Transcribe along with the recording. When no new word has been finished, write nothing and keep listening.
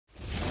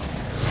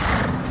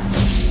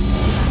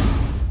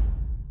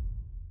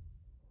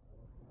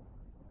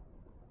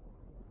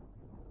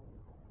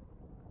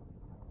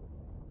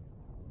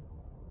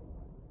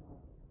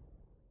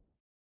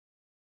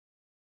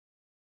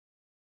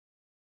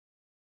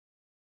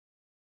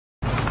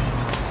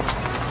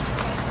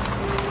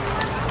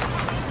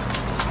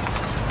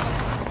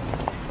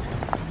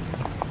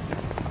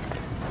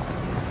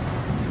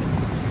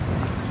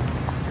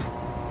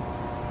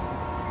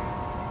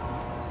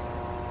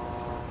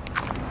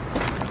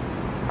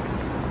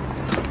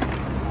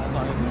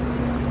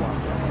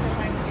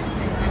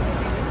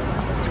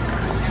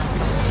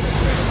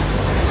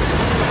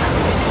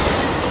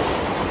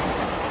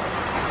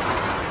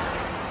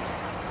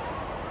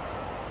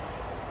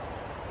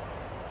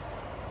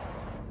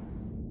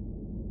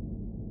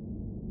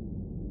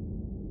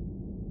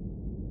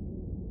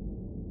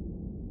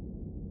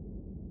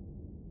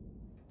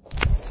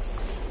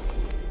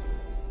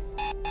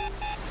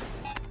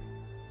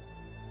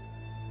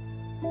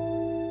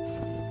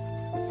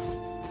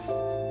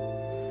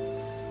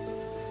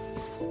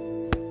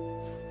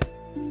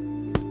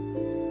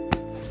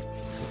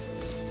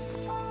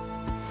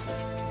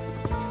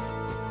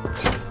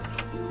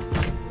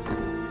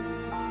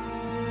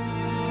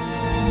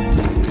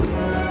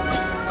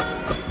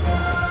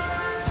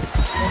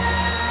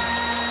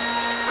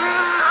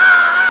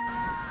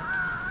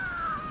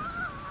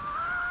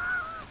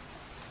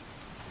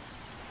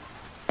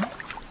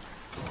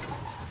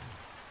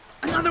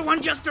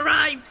train just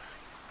arrived!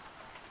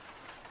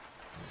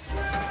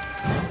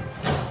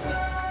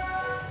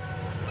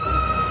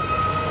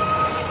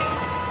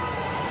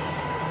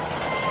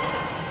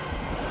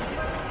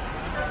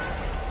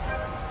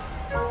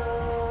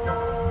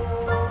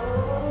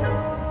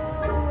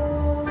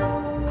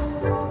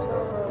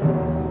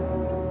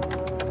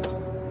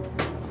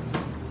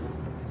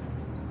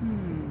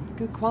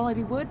 Good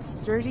quality wood,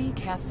 sturdy,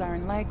 cast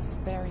iron legs,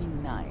 very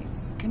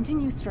nice.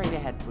 Continue straight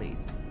ahead, please.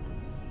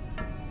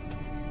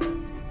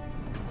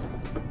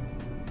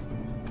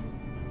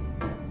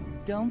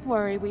 Don't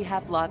worry, we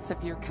have lots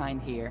of your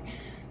kind here.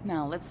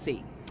 Now, let's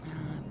see.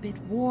 A bit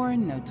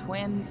worn, no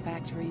twin,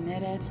 factory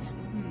knitted.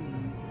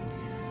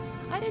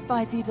 I'd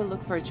advise you to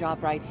look for a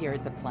job right here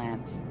at the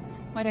plant.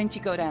 Why don't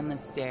you go down the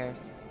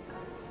stairs?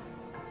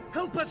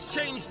 Help us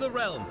change the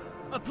realm.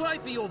 Apply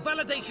for your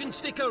validation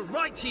sticker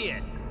right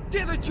here.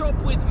 Get a job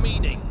with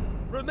meaning.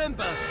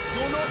 Remember,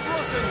 you're not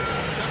rotten,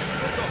 just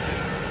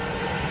forgotten.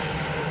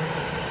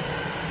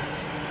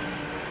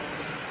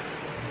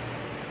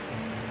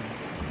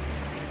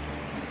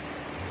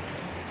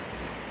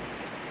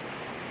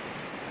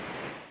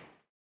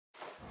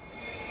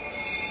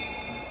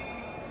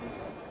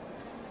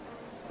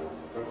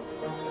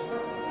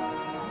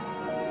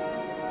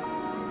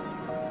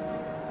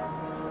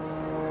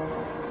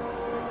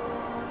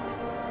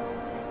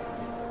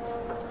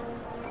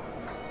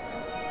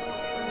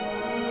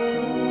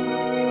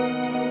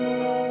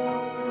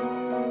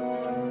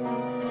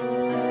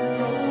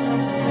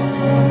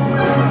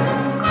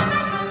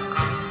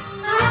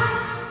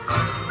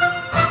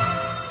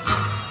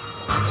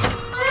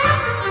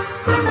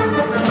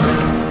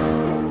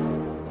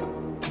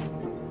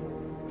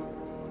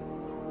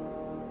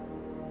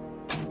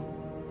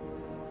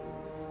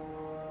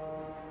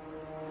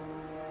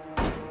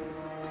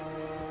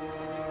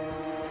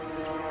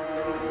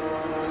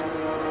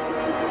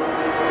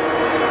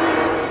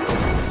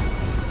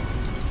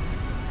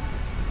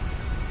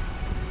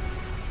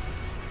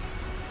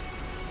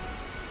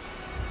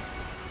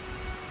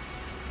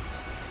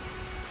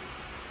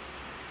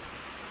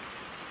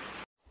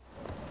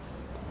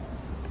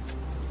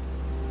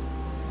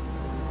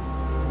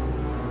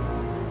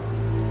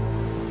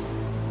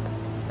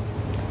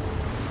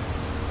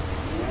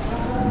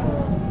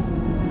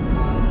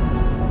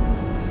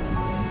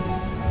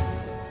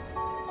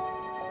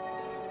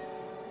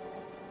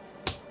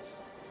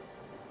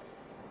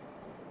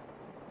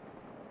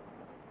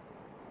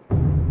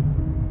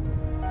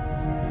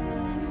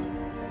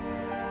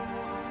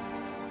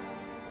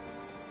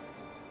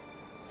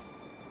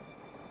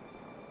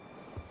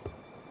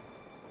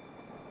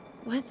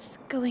 What's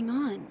going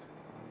on?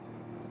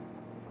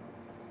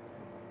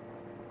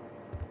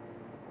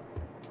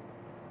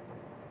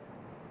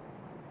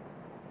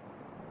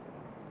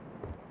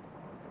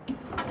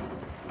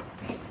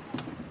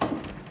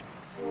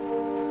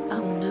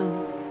 Oh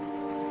no.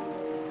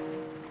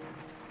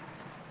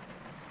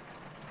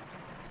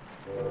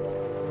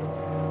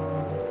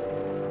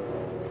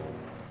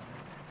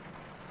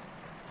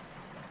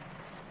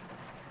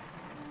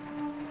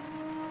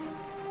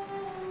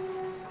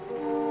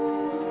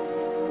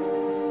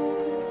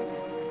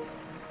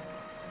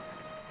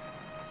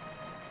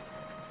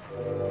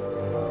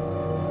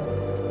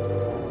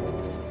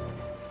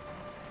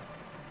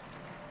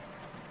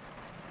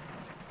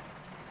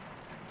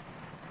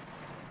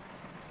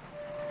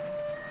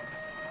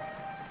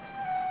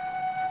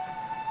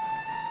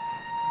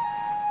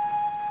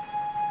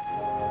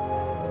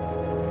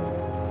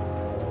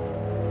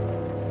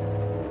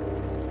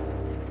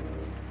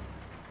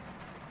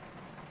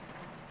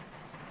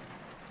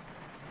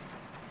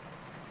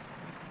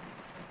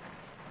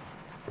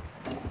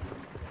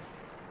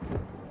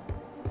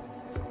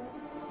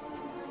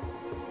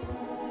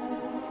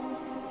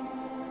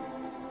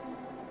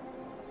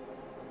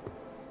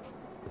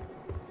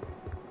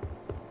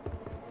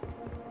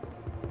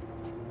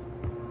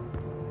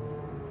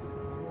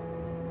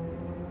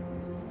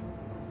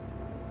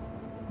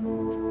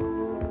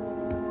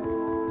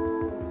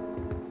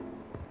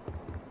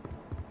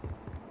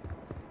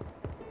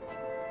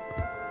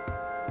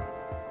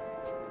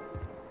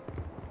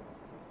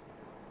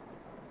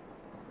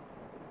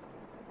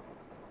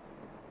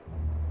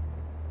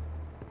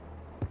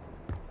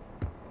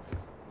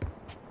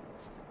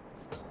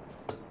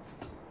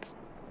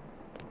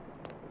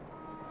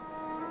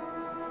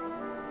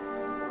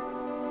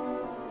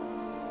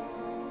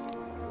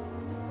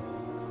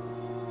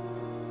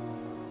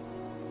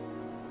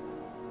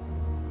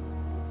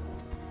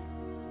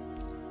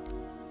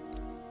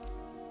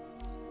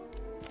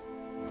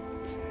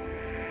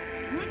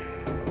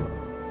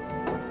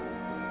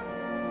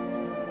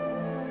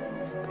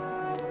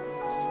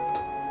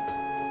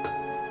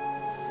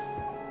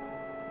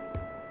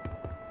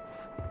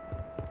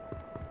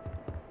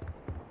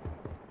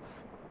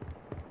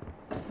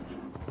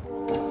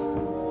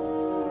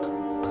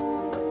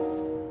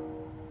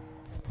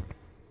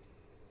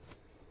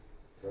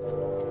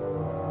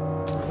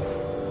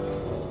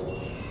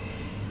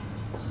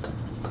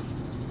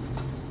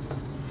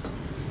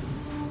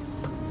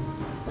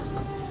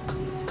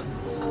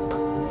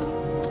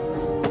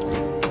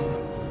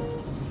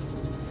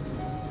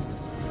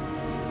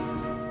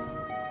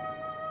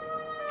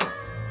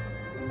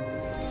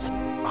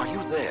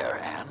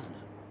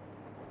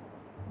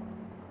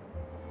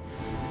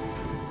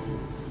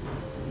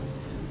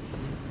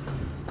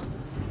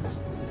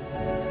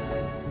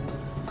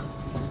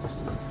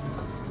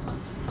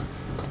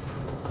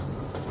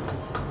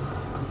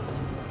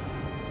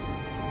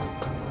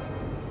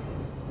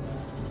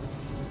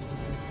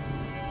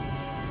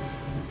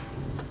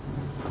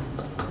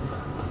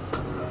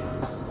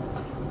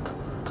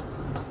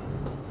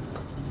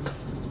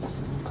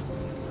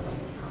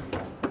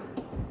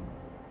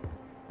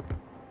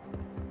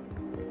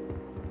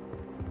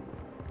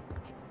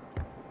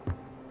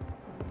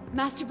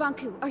 Master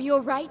Banku, are you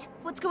alright?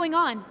 What's going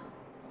on?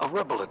 A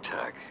rebel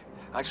attack.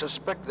 I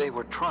suspect they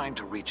were trying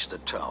to reach the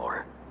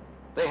tower.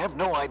 They have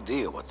no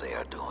idea what they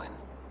are doing,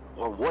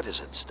 or what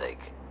is at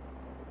stake.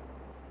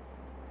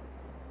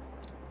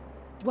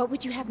 What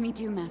would you have me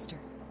do, Master?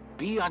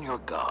 Be on your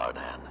guard,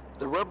 Anne.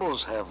 The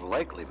rebels have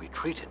likely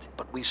retreated,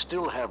 but we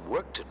still have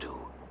work to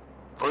do.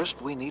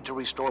 First, we need to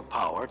restore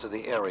power to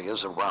the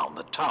areas around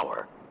the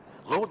tower.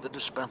 Load the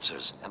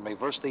dispensers and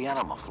reverse the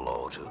anima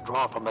flow to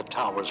draw from the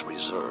tower's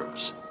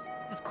reserves.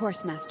 Of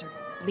course, Master.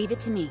 Leave it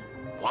to me.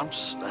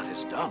 Once that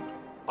is done,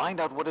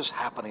 find out what is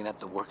happening at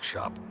the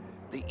workshop.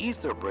 The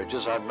ether bridge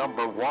is our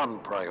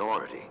 #1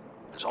 priority.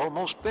 It's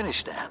almost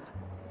finished, Anne.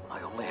 I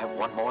only have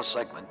one more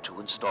segment to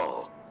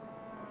install.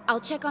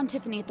 I'll check on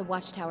Tiffany at the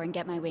watchtower and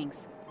get my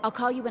wings. I'll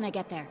call you when I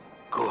get there.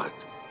 Good.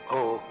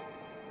 Oh,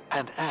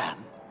 and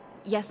Anne?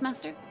 Yes,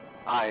 Master?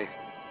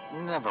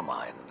 Never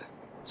mind.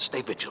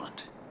 Stay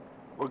vigilant.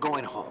 We're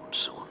going home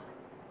soon.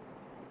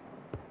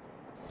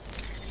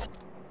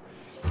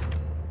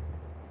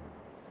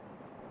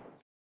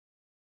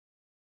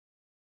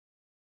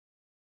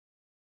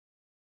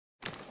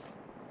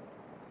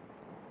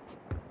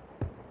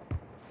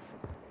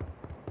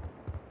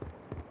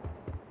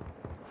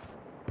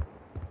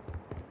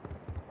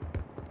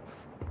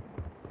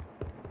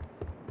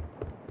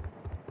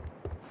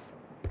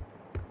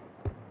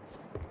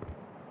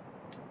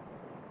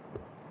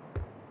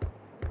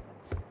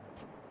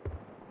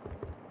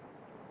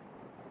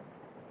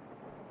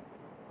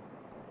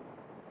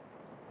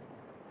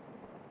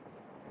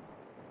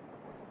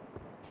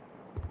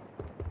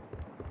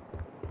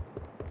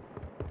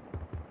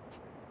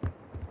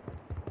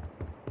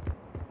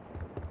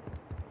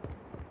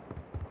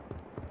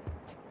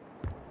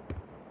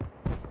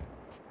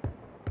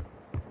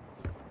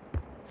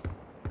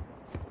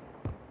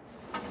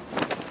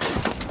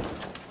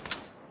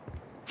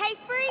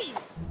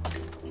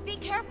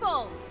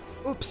 Careful!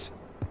 Oops.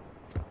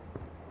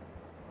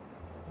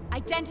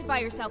 Identify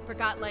yourself,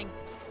 Forgotling.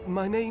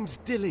 My name's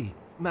Dilly,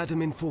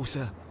 Madam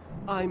Enforcer.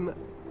 I'm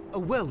a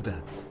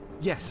welder.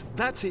 Yes,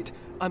 that's it.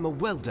 I'm a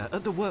welder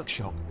at the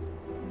workshop.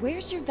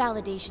 Where's your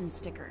validation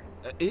sticker?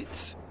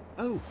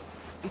 Oh,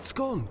 it's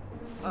gone.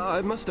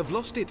 I must have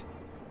lost it.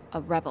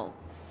 A rebel.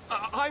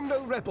 I'm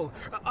no rebel.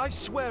 I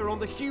swear on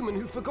the human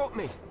who forgot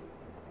me.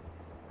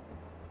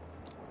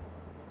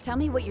 Tell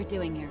me what you're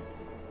doing here.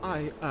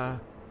 I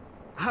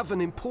have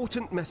an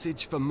important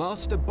message for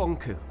Master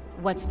Bonku.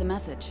 What's the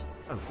message?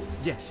 Oh,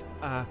 yes.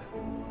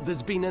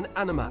 There's been an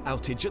anima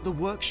outage at the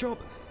workshop,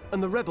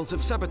 and the rebels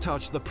have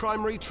sabotaged the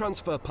primary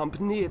transfer pump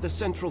near the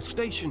central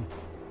station.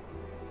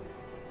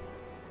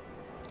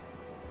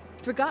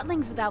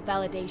 Forgotlings without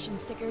validation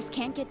stickers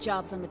can't get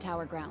jobs on the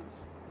tower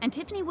grounds. And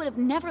Tiffany would have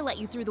never let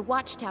you through the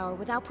watchtower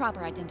without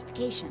proper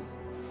identification.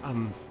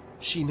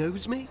 She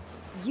knows me?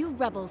 You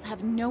rebels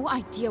have no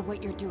idea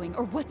what you're doing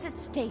or what's at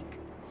stake.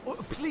 Oh,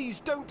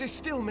 please don't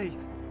distill me.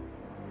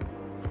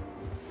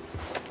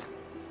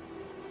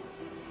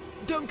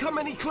 Don't come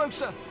any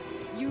closer.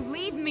 You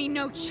leave me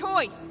no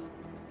choice.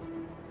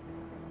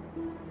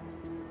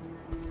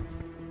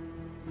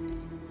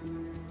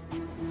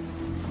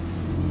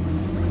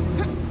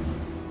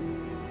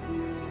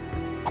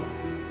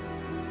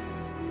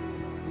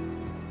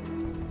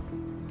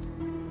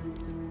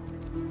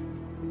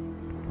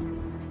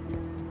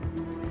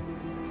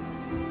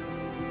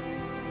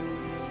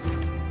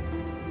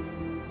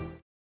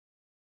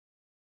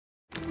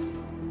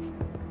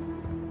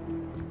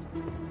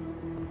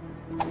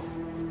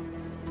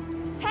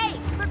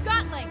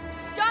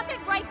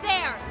 Right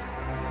there!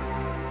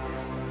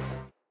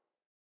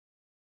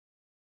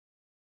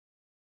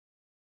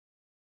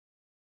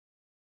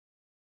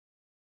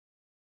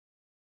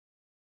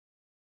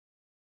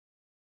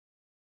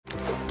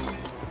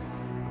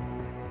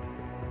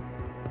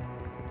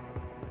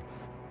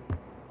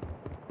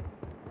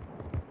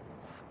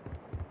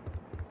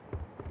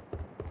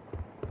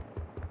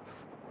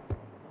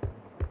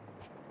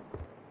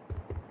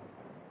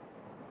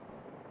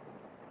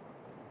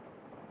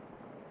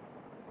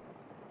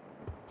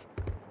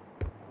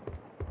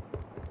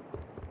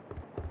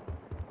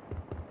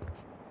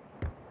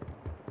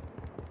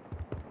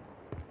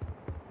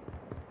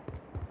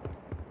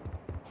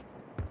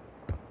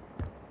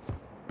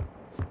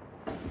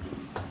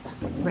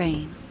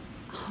 Rain.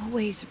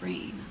 Always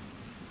rain.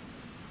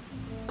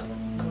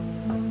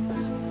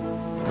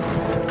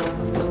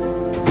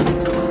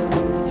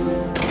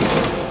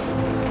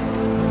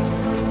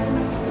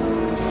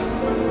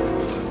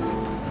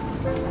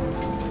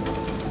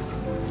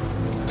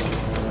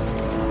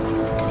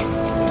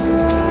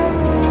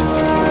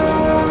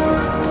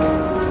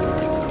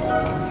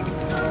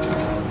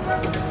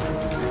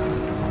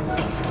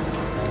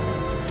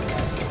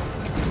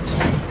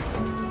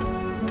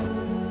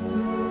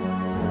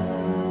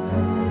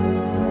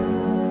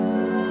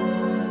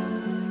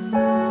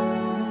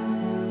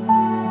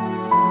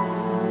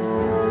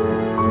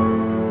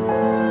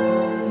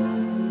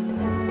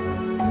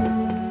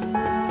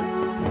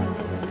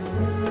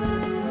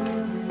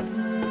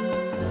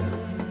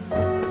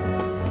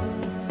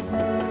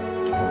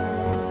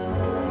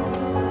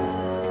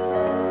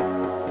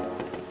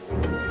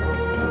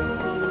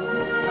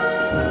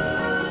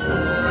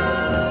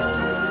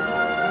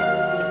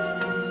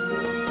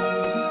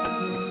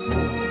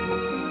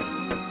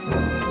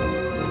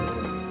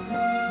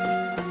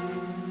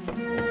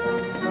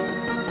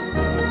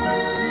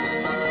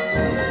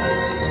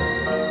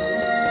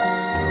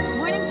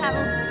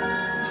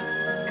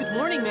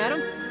 morning,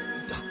 madam.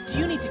 Do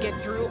you need to get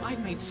through?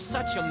 I've made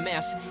such a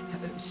mess.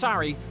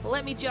 Sorry,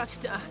 let me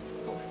just,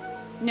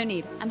 No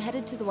need. I'm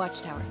headed to the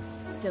watchtower.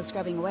 Still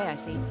scrubbing away, I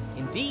see.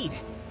 Indeed.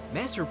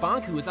 Master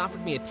Bonku has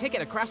offered me a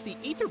ticket across the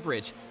Ether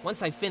Bridge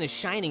once I finish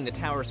shining the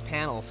tower's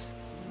panels.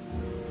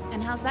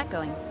 And how's that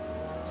going?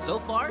 So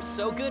far,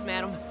 so good,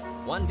 madam.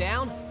 One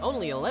down,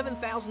 only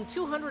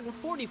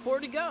 11,244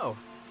 to go.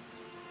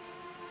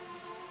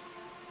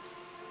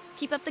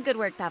 Keep up the good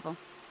work, Pavel.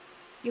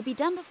 You'll be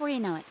done before you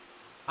know it.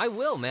 I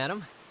will,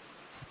 madam.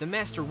 The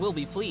master will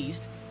be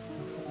pleased.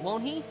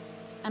 Won't he?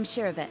 I'm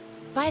sure of it.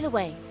 By the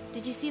way,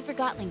 did you see a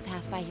Forgotling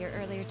pass by here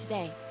earlier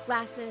today?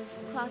 Glasses,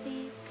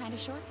 clothy, kinda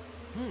short?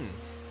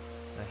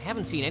 I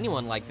haven't seen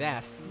anyone like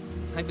that.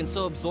 I've been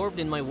so absorbed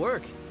in my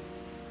work.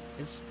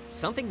 Is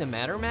something the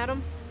matter,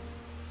 madam?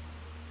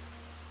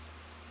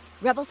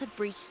 Rebels have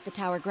breached the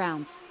tower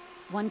grounds.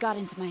 One got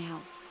into my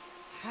house.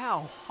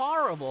 How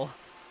horrible.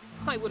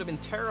 I would have been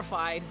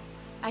terrified.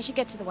 I should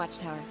get to the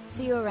watchtower.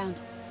 See you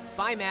around.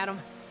 Bye, madam.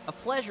 A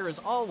pleasure as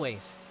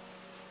always.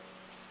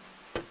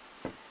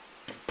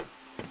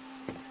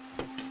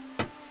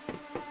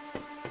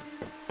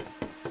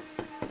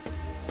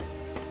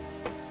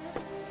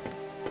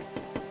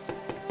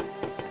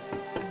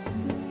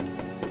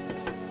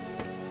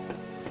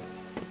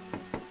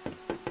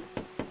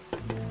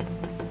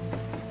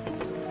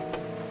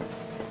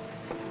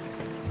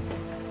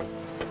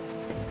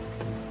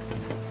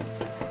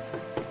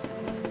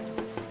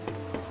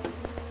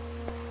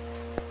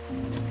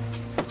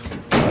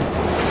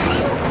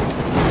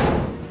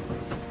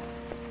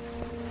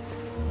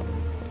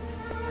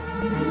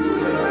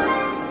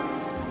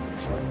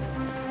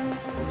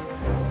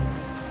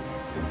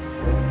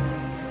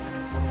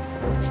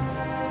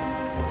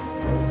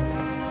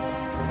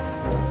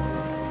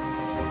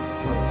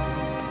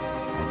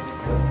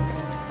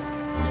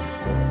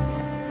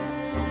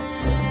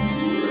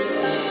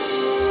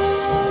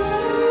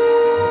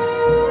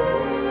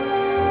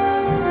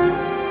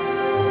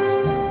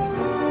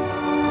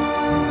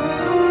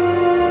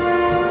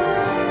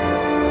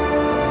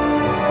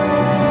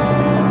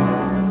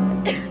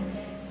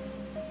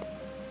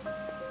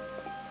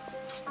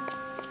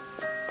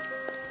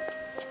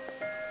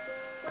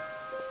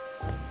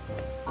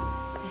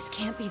 This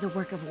can't be the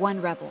work of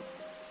one rebel.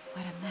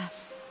 What a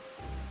mess.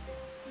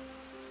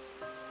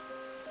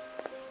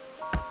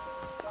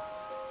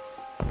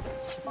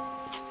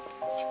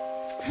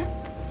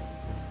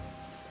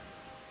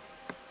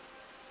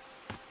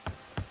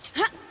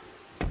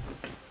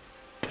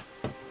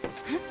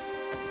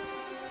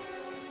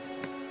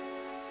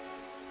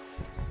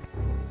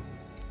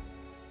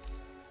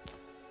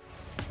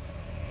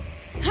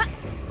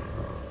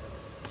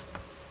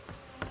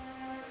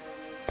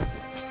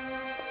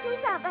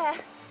 Who's out there?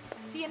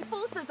 The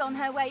Enforcer's on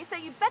her way, so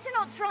you'd better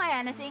not try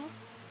anything.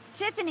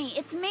 Tiffany,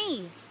 it's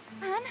me!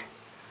 Anne?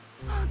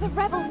 Oh, the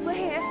rebels were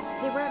here.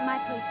 They were at my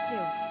place too.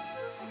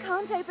 I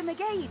can't open the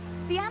gate.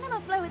 The anima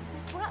flow is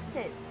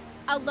disrupted.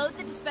 I'll load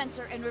the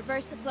dispenser and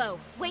reverse the flow.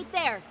 Wait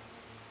there!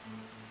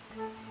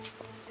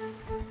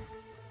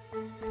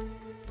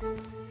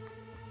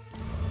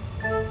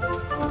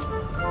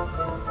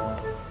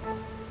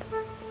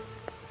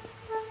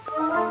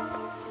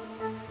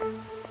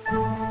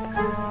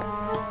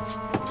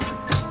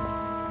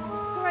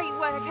 Great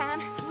work,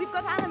 Anne. We've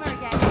got anima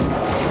again.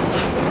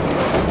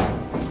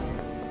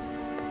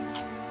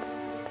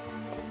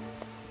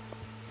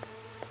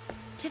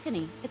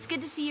 Tiffany, it's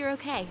good to see you're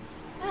okay.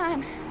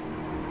 Anne,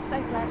 I'm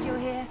so glad you're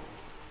here.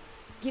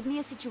 Give me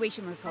a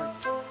situation report.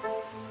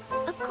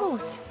 Of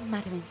course,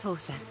 Madam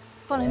Enforcer.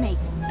 Follow me.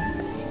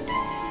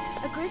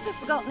 A group of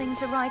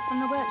Forgotlings arrived from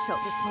the workshop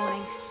this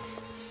morning.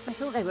 I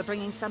thought they were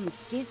bringing some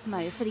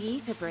gizmo for the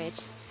Ether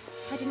Bridge.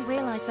 I didn't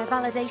realize their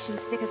validation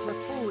stickers were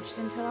forged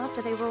until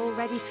after they were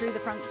already through the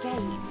front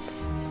gate.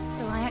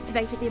 So I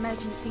activated the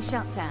emergency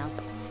shutdown.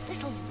 This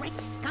little red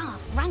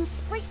scarf ran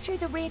straight through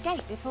the rear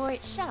gate before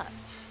it shut.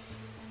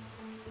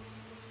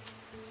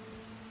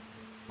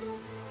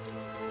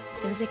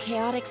 It was a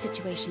chaotic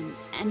situation,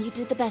 and you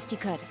did the best you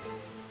could.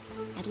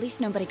 At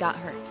least nobody got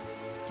hurt.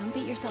 Don't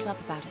beat yourself up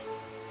about it.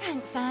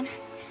 Thanks, Anne.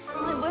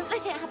 I won't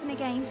let it happen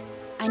again.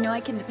 I know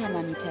I can depend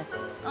on you, Tiff.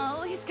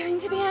 Oh, he's going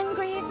to be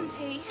angry, isn't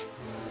he?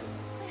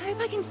 I hope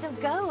I can still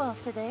go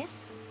after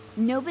this.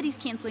 Nobody's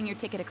canceling your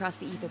ticket across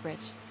the Ether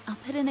Bridge. I'll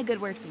put in a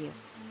good word for you.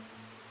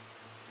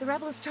 The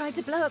rebels tried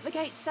to blow up the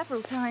gate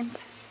several times.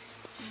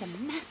 It's a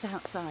mess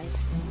outside.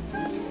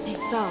 I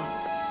saw.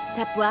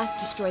 That blast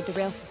destroyed the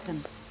rail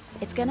system.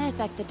 It's gonna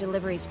affect the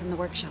deliveries from the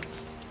workshop.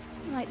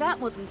 Like that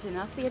wasn't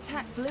enough, the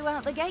attack blew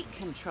out the gate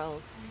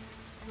control.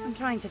 I'm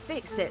trying to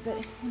fix it, but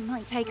it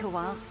might take a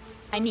while.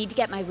 I need to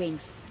get my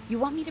wings. You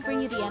want me to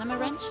bring you the anima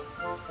wrench?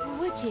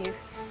 Would you?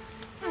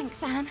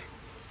 Thanks, Anne.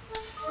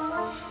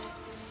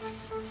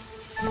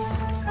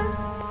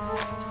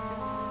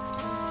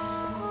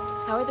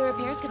 How are the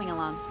repairs coming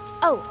along?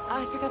 Oh,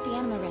 I forgot the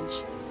anima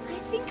wrench. I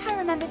think I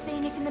remember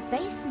seeing it in the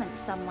basement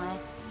somewhere.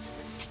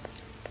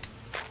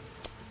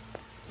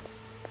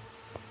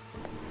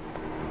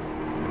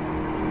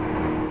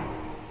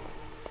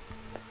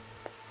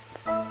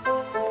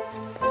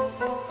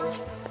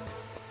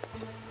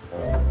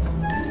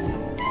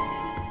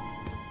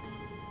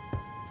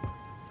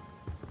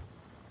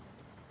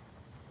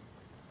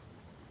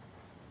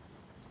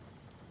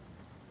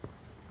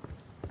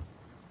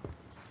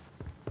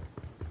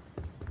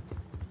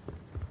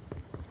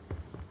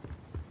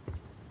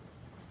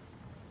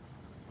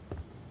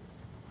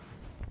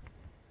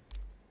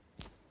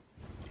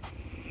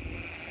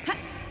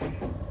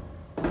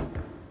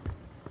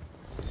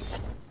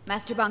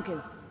 Master Banku,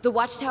 the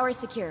watchtower is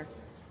secure.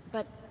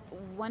 But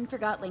one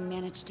Forgotling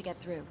managed to get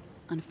through.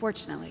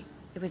 Unfortunately,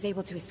 it was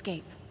able to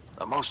escape.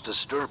 A most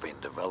disturbing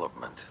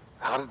development.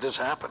 How did this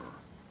happen?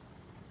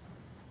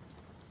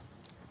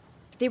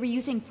 They were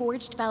using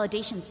forged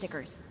validation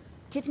stickers.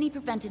 Tiffany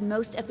prevented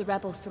most of the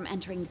rebels from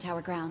entering the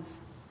tower grounds.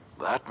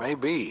 That may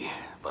be,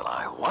 but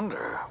I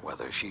wonder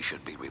whether she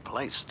should be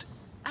replaced.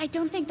 I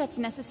don't think that's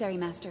necessary,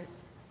 Master.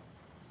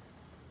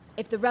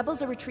 If the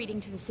rebels are retreating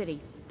to the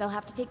city, they'll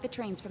have to take the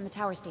trains from the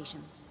tower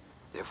station.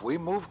 If we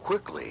move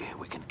quickly,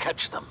 we can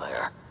catch them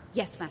there.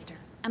 Yes, Master.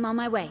 I'm on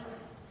my way.